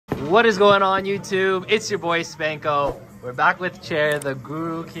What is going on, YouTube? It's your boy Spanko. We're back with Chair, the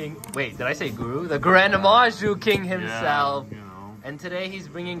Guru King. Wait, did I say Guru? The Gren Maju King himself. Yeah, you know. And today he's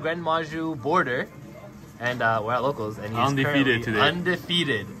bringing Gren Maju border. And we're at Locals. And he's undefeated today.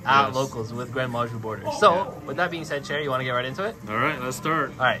 Undefeated at Locals with Gren Maju border. So, with that being said, Chair, you want to get right into it? Alright, let's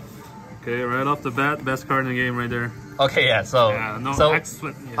start. Alright. Okay, right off the bat, best card in the game right there. Okay, yeah, so... Yeah, no, so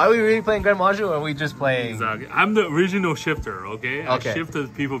excellent. Yeah. Are we really playing Gren Maju or are we just playing... Exactly. I'm the original shifter, okay? Okay. I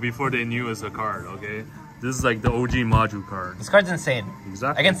shifted people before they knew it's a card, okay? This is like the OG Maju card. This card's insane.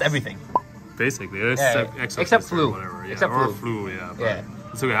 Exactly. Against everything. Basically, except flu. Or whatever. Yeah. Except or flu. Yeah. Yeah.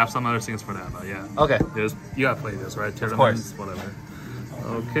 So we have some other things for that, but yeah. Okay. You gotta play this, right? Of course. Whatever.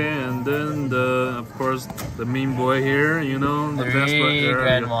 Okay, and then of course, the mean boy here, you know, the best player.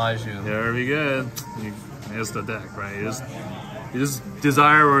 Gren Maju. There we go. Here's the deck, right? You just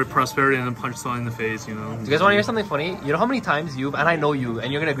desire or prosperity and then punch someone in the face, you know. Do you guys want to hear something funny? You know how many times and I know you,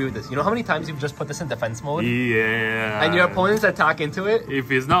 and you're gonna agree with this. You know how many times you've just put this in defense mode? Yeah. And your opponents attack into it?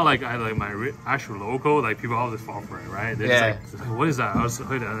 If it's not like my actual local, like people always fall for it, right? They're just like, what is that? I was hit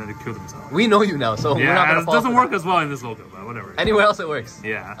and then they kill themselves. We know you now, so we're not gonna fall. It doesn't work as well in this local, but whatever. Anywhere else it works.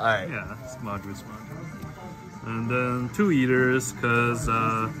 Yeah. All right. Yeah. Smart. And then 2 eaters, cause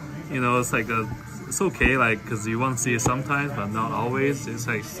you know it's okay, like, because you want to see it sometimes, but not always. It's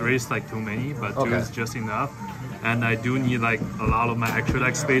like 3 is like too many, but 2 is just enough. And I do need like a lot of my extra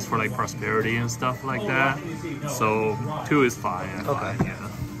deck space for like prosperity and stuff like that. So 2 is fine. Okay. Yeah.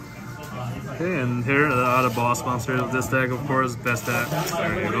 Okay, and here are the other boss monsters of this deck, of course, best deck.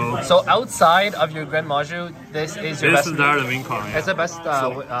 There you go. So outside of your Gren Maju, this is your best. This is the Wing Kong. It's the best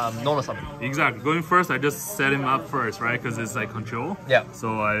normal summon. Exactly. Going first, I just set him up first, right? Because it's like control. Yeah.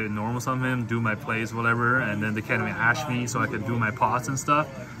 So I normal summon him, do my plays, whatever, and then they can't even ash me, so I can do my pots and stuff.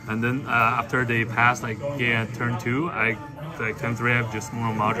 And then after they pass, like turn 2, I like turn 3, I have just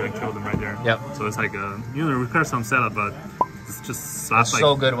normal Maju and kill them right there. Yep. So it's like you know, it requires some setup, but it's just that's like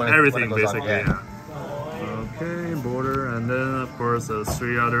so good when everything when it goes basically. on. Yeah. Okay, border, and then of course the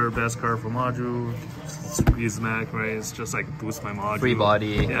 3 other best card for Maju. Squeeze Mac, right? It's just like boost my Maju. Free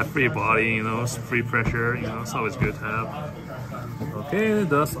body. Yeah, free body, you know, free pressure, you know, it's always good to have. Okay,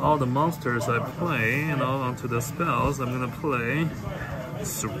 that's all the monsters I play, you know, onto the spells. I'm gonna play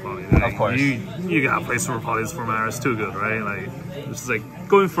Super Poly. Like, of course. You gotta play Super Polys for Mara, it's too good, right? Like, it's just like,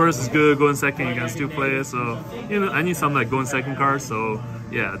 going first is good, going second you can still play it, so, you know, I need some like going second cards, so,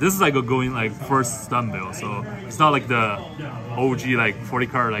 yeah, this is like a going like first stun build, so it's not like the OG like 40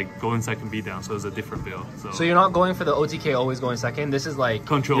 card like going second beatdown, so it's a different build. So you're not going for the OTK always going second. This is like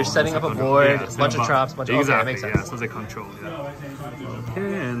control. You're setting up a board, bunch of traps, bunch of exactly. Okay, that makes sense. Yeah, so it's like control. Yeah.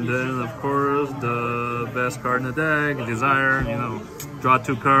 Okay, and then of course the best card in the deck, Desire. You know, draw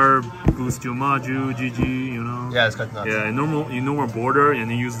 2 card, boost your Maju, GG. You know. Yeah, it's quite nuts. Yeah, in normal border, and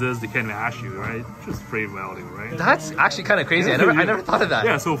you use this, they can't ash you, right? Just free value, right? That's actually kind of crazy. Yeah, I never thought of that.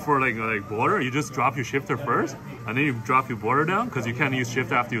 Yeah, so for like border, you just drop your shifter first, and then you drop your border down because you can't use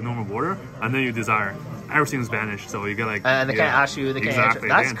shift after your normal border, and then you desire. Everything's banished, so you get like. And they can't ash you. They can't. Exactly.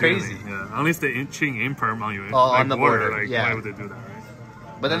 That's crazy. Yeah, unless they're inching imperm on you. Oh, like on the border. Like, yeah. Why would they do that, right?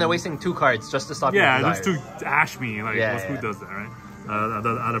 But then they're wasting 2 cards just to stop. Yeah, your just to ash me. Like, who does that, right?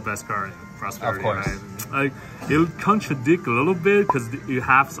 The other best card, prosperity. Of course. Right? Like, it'll contradict a little bit because you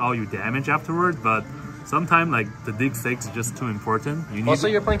have all your damage afterward, but sometimes like the dig stakes is just too important. You need also,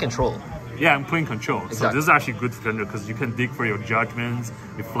 you're playing control. Yeah, I'm playing control. Exactly. So this is actually good for control because you can dig for your judgments,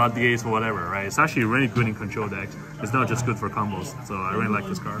 your floodgates, or whatever, right? It's actually really good in control decks. It's not just good for combos. So I really like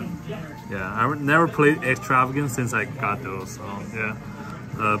this card. Yeah, I never played Extravagance since I got those. So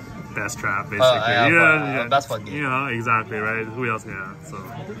yeah, best trap basically. Best floodgate. You know, exactly, right? Who else? Yeah.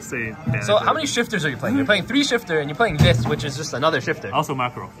 So how many shifters are you playing? You're playing 3 shifter, and you're playing this, which is just another shifter. Also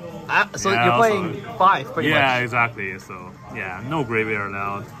macro. So you're playing 5 pretty much. Yeah, exactly. So yeah, no graveyard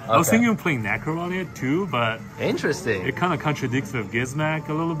allowed. Okay. I was thinking of playing Necro on it too, but interesting. It kind of contradicts with Gizmac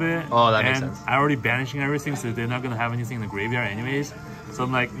a little bit. Oh, that makes sense. I already banishing everything, so they're not gonna have anything in the graveyard anyways. So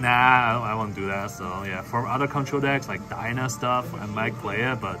I'm like, nah, I won't do that. So yeah, for other control decks like Dyna stuff, I might play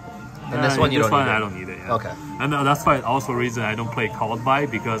it, but. And this one, I don't need it. Yeah. Okay. And that's why also reason I don't play Called By,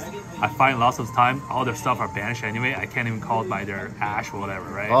 because I find lots of time all their stuff are banished anyway. I can't even call it by their ash or whatever,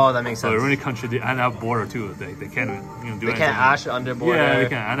 right? Oh, that makes sense. So it really contradicts. And I have border too. They can't do anything. They can't ash under border. Yeah, they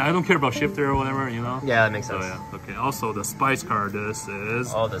can. And I don't care about shifter or whatever, you know. Yeah, that makes sense. So yeah. Okay. Also the spice card. This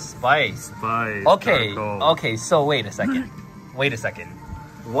is. Oh, the spice. Spice. Okay. Okay. So wait a second. Wait a second.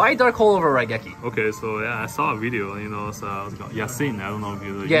 Why Dark Hole over Raigeki? Okay, so yeah, I saw a video, you know, so I was like, Yasin, I don't know if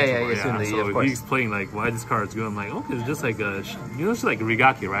you Yasin, so of course. he explained like why this card is good. I'm like, okay, it's just like a, you know, it's like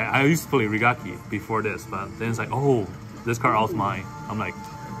Rigaki, right? I used to play Rigaki before this, but then it's like, oh, this card out's mine. I'm like,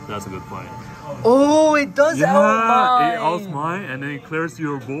 that's a good play. Oh, it does Yeah, out it outs mine. mine, and then it clears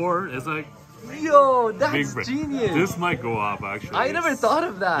your board. It's like Yo, big that's break. genius. This might go up actually. I never thought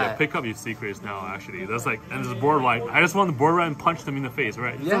of that. Yeah, pick up your secrets now. Actually, that's like, and this board wipe. I just want the board wipe and punch them in the face,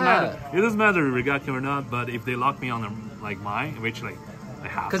 right? It doesn't matter if we got them or not. But if they lock me on the like mine, which like I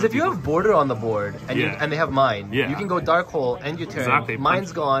have. Because if you have border on the board and and they have mine, you can go dark hole and you turn. Exactly.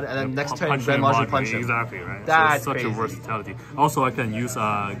 Mine's gone, and then next turn Gren Maju punch him. Exactly, right? That's so it's such crazy. a versatility. Also, I can use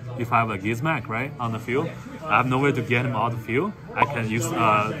if I have a Gizmac right on the field, I have nowhere to get him out of the field. I can use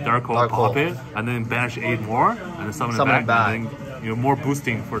dark hole, pop it, and then banish 8 more, and then summon it back. And then, more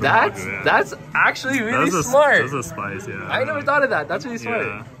boosting for the Maju. That's actually really smart. That's a spice, yeah. I never thought of that. That's really smart.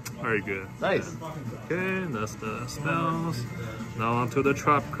 Yeah, very good. Nice. Okay, that's the spells. Now on to the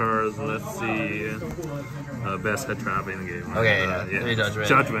trap cards. Let's see. Best head trap in the game. Right? Okay, Judgment.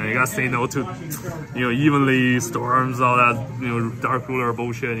 Judgment. You gotta say no to, evenly storms, all that, dark ruler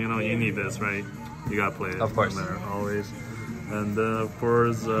bullshit. You need this, right? You gotta play it. Of course. No matter, always. And of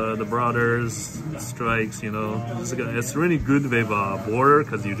course, the Brothers strikes. It's really good with border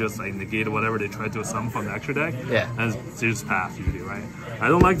because you just like negate whatever they try to summon from the extra deck. Yeah. And it's just pass usually, right? I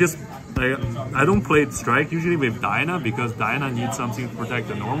don't like this. I don't play strike usually with Diana because Diana needs something to protect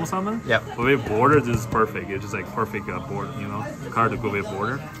the normal summon. Yeah. But with border, this is perfect. It's just like perfect board, card to go with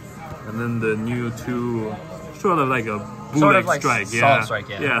border. And then the new 2, sort of like a bootleg strike. Solid strike,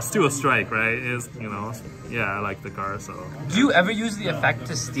 yeah, still a strike, right? It's I like the card. So. Do you ever use the effect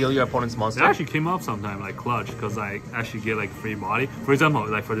to steal your opponent's monster? It actually came up sometime like clutch because I actually get like free body. For example,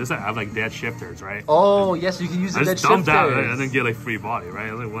 like for this I have like dead shifters, right? Oh yes, you can use the dead shifters. I just dump that right, and then get like free body,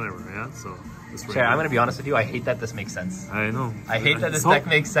 right? Like whatever, yeah. So. Sure, I'm gonna be honest with you. I hate that this makes sense. I know. I hate that this deck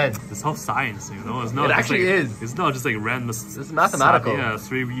makes sense. It's all science, It's not. It actually is. It's not just like random. It's mathematical. Yeah,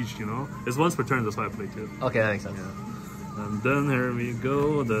 3 each, It's once per turn. That's why I play 2. Okay, that makes sense. Yeah. And then here we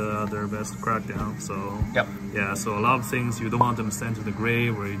go, the other best crackdown. So yeah, so a lot of things you don't want them sent to the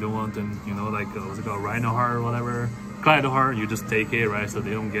grave, or you don't want them, like what's it called, Rhino Heart or whatever. Kleido Heart, you just take it, right? So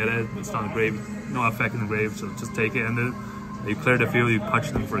they don't get it. It's not a grave, no effect in the grave. So just take it, and then you clear the field, you punch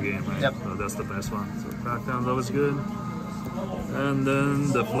them for a game, right? Yep. So that's the best one. So crackdown's always good. And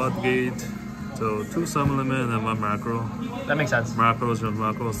then the floodgate. So 2 summon limit and 1 macro. That makes sense. Macros and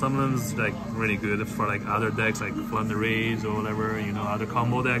macros. Some of them is like really good for like other decks like Plunder Rage or whatever, other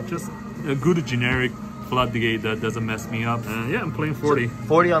combo deck. Just a good generic floodgate that doesn't mess me up. And yeah, I'm playing 40. So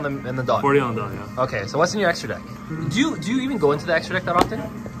 40 on the dot. 40 on the dot, yeah. Okay, so what's in your extra deck? Do you even go into the extra deck that often?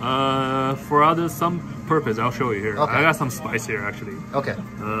 For some purpose, I'll show you here. Okay. I got some spice here actually. Okay.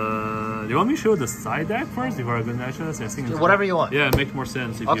 You want me to show the side deck first before I go into the extra? Whatever you want. Yeah, it makes more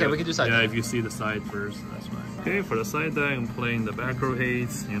sense. If we can do side deck. Yeah, if you see the side first, that's fine. Okay, for the side deck, I'm playing the back row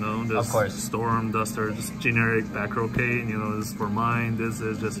hates, this of course. Storm Duster, just generic back row Kate, this is for mine, this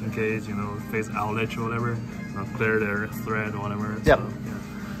is just in case, face outlet or whatever, clear their thread or whatever. Yep. So,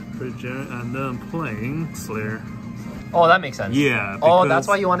 yeah. Pretty generic, and then I'm playing Slayer. Oh, that makes sense. Yeah. Oh, that's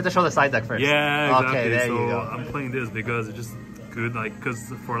why you wanted to show the side deck first. Yeah, exactly. Okay, there so you go. I'm playing this because it's just good, like,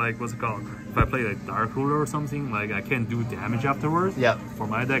 because for like, what's it called? If I play like Dark Ruler or something, like I can't do damage afterwards. Yeah. For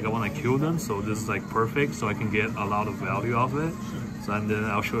my deck, I want to kill them, so this is like perfect, so I can get a lot of value off it. So and then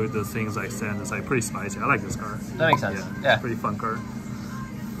I'll show you the things I send. It's like pretty spicy. I like this card. That makes sense. Yeah. Pretty fun card.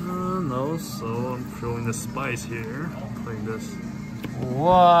 No, so I'm showing the spice here. I'm playing this.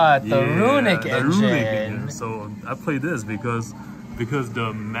 What? The Runic engine. Runic engine. So I played this because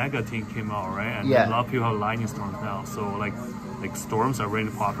the Mega team came out, right? And a lot of people have Lightning Storms now. So like storms are really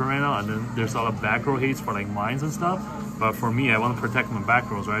popular right now, and then there's a lot of back row hates for like mines and stuff. But for me, I want to protect my back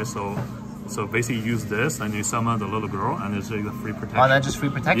rows, right? So basically use this and you summon the little girl and it's like the free protection. Oh, that's just free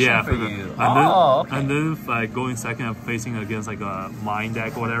protection for you. Okay. And then if I go in second, I'm facing against like a mine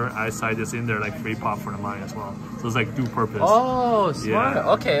deck or whatever, I side this in there like free pop for the mine as well. So it's like do purpose. Oh, smart.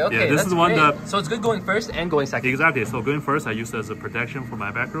 Yeah. Okay. Yeah, this is one that... So it's good going first and going second. Exactly. So going first, I use it as a protection for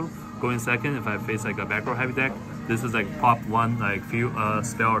my back row. Going second, if I face like a back row heavy deck, this is like pop 1 like few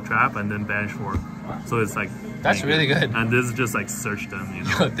spell or trap and then banish 4. So it's like... That's really good. And this is just like search them,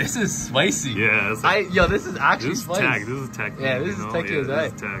 Yo, this is spicy. Yeah. It's like, this is actually spicy. This is tech. Yeah, this is techy as well.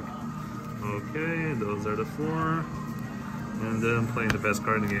 This is tech. Okay, those are the 4. And then I'm playing the best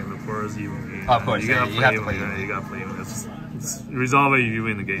card in the game, of course, you win. Of course, you have to play You gotta play even. It's resolve it, you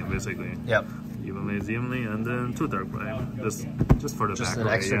win the game, basically. Yep. Evenly, and then 2 Dark Bribe. Just for the just back. An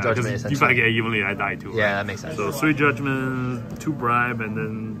extra judgment, essentially. If I get evenly, I die too. Yeah, that makes sense. So 3 Judgment, 2 Bribe, and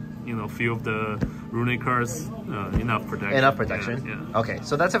then few of the runic cards, enough protection. Enough protection. Yeah. Okay,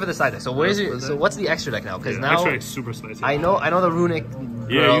 so that's it for the side deck. So where's your? So what's the extra deck now? Because now extra deck's super spicy. I know the runic.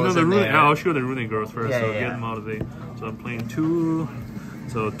 Yeah, you know the runic. I'll show the runic girls first. Yeah, so get them out of it. So I'm playing 2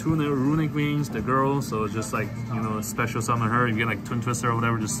 So 2 runic wings, the girl, so just like, you know, special summon her. You get like Twin Twister or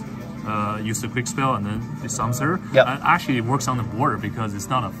whatever, just use the quick spell and then it summons her. Yep. And actually it works on the border because it's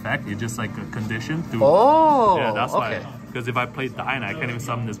not effect, it's just like a condition to... Oh, yeah, that's okay. why. Because if I play Diana, I can't even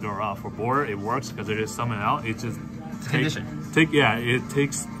summon this girl out. For border, it works because it is summon out. It just Condition. It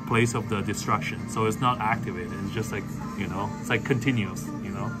takes place of the destruction, so it's not activated. It's just like, you know, it's like continuous, you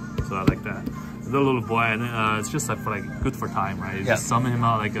know. So I like that. The little boy, and it's just like for like good for time, right? You just summon him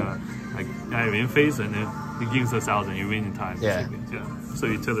out like in phase, and then he gives us 1,000. You win in time. Yeah. Yeah. So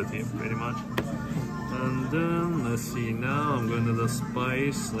utility, pretty much. And then let's see. Now I'm going to the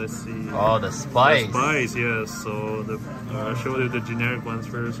spice. Let's see. Oh, the spice. The spice, yes. So I'll show you the generic ones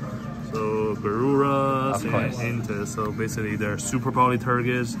first. So Garuras and Intis. So basically they're super poly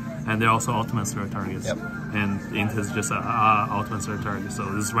targets, and they're also ultimate sphere targets. Yep. And Intis is just a ultimate sphere target. So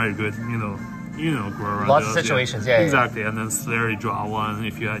this is very good. You know, Garura. Lots of situations. Yeah. Exactly. And then Slayer, you draw one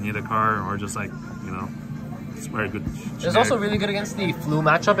if you need a card, or just like, you know. It's very good. It's also really good against the flu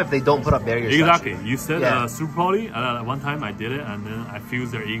matchup if they don't put up barriers. Exactly. You said super poly. One time I did it, and then I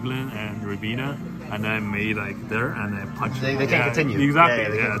fused their Eaglin and Rabina, and then I made like there, and then punched. They can't continue.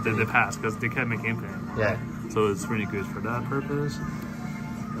 Exactly. They pass because they can't make impact. Yeah. So it's really good for that purpose.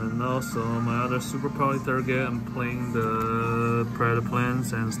 And also my other super poly target, I'm playing the Predator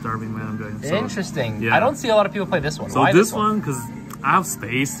Plants and Starving Man. So, interesting. Yeah. I don't see a lot of people play this one. So why this one? Because I have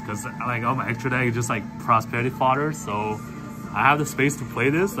space, because like all my extra deck is just like prosperity fodder, so I have the space to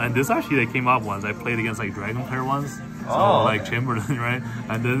play this. And this actually they came up once. I played against like Dragon player once, so like Chamberlain, right?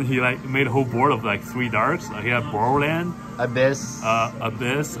 And then he like made a whole board of like 3 darks. He had Borderland, Abyss,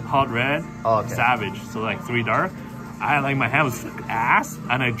 Hot Red, Savage. So like 3 dark. I had like my hand was ass,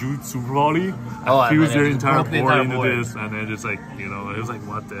 and I drew super volley. I fused their entire board into this, and then just like, you know, it was like,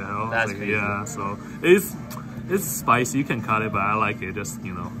 what the hell? That's like, crazy. Yeah, so it's spicy, you can cut it, but I like it. Just,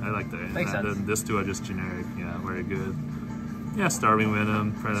 you know, I like that. Makes sense. Then this two are just generic. Yeah, very good. Yeah, Starving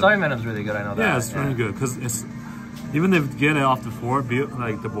Venom. Starving Venom's really good. I know that. Yeah, it's really good because it's even if get it off the board,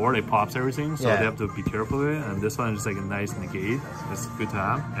 like the board, it pops everything, so they have to be careful with it. And this one is just like a nice negate. It's good to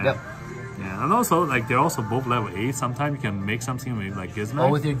have. And, yeah, and also like they're also both level 8. Sometimes you can make something with like Gizmo. Oh,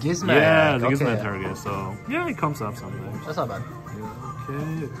 with your Gizmo. Yeah, the Gizmo target. So yeah, it comes up sometimes. That's not bad. Yeah,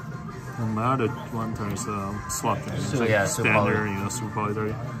 okay. And my other one turn is swap turn. It's like standard, you know, super poly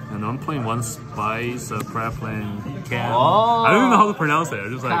target. And I'm playing one spice, prep playing Cam. Oh. I don't even know how to pronounce it.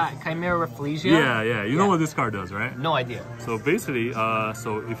 I'm just like Chimera Rafflesia? Yeah. You know what this card does, right? No idea. So basically,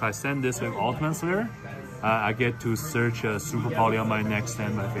 so if I send this with Ultimate Slayer, I get to search super poly on my next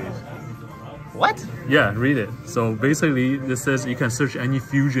standby phase. What? Yeah, read it. So basically, this says you can search any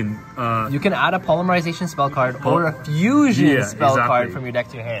fusion. You can add a polymerization spell card or a fusion spell card from your deck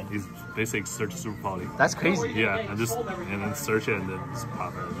to your hand. It's basically search super poly. That's crazy. Yeah, and then search it and then just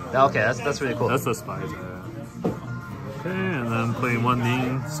pop it. Okay, that's really cool. That's the spice. Okay, and then I'm playing one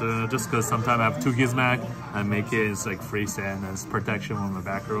Ning. So just because sometimes I have 2 Gizmac, I make it. It's like free sand and it's protection on my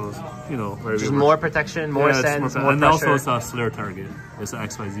back rows. You know, just more protection, more sand, more and pressure. Also it's a Slayer target. It's an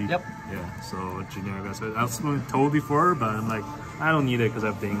XYZ. Yep. Yeah. So generic. So I was told before, but I'm like, I don't need it because I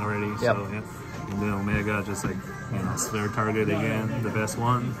have Ding already. Yep. So yeah. And then Omega just like, you know, Slayer target again, the best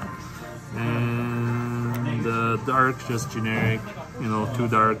one. And the dark just generic. You know, 2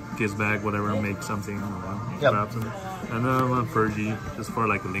 dark, Gizbag, whatever, make something. And then one Fergie, just for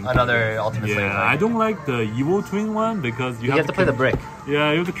like a link. Another ultimate Slayer. Yeah, I don't like the Evil Twin one because you have to play the brick.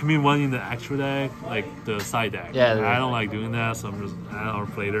 Yeah, you have to commit one in the actual deck, like the side deck. Yeah. I don't like doing that, so I'm just or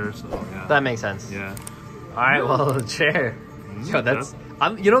plater. So yeah. That makes sense. Yeah. All right, well, Chair. Yo,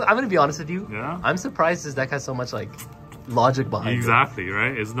 I'm gonna be honest with you. Yeah. I'm surprised this deck has so much like logic behind it.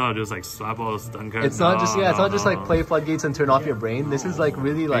 Right? It's not just like slap all the stun cards. It's not just like play floodgates and turn off your brain. This is like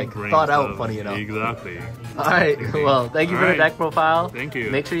really like thought out, funny enough. Exactly. All right, well, thank you for the deck profile. Thank you.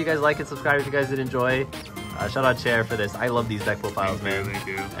 Make sure you guys like and subscribe if you guys did enjoy. Shout out Chair for this. I love these deck profiles, man. Thank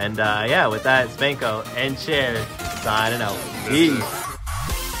you. And yeah, with that, Spanko and Chair signing out. Peace.